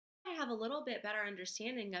have a little bit better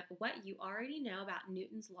understanding of what you already know about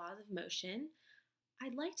Newton's laws of motion,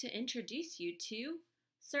 I'd like to introduce you to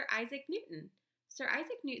Sir Isaac Newton. Sir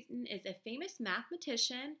Isaac Newton is a famous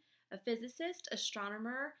mathematician, a physicist,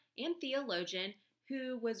 astronomer, and theologian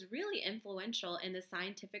who was really influential in the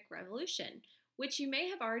scientific revolution, which you may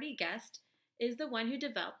have already guessed is the one who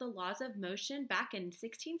developed the laws of motion back in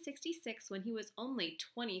 1666 when he was only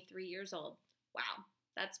 23 years old. Wow,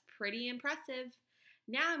 that's pretty impressive.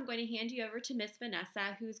 Now I'm going to hand you over to Miss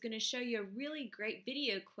Vanessa, who's going to show you a really great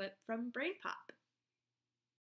video clip from BrainPop.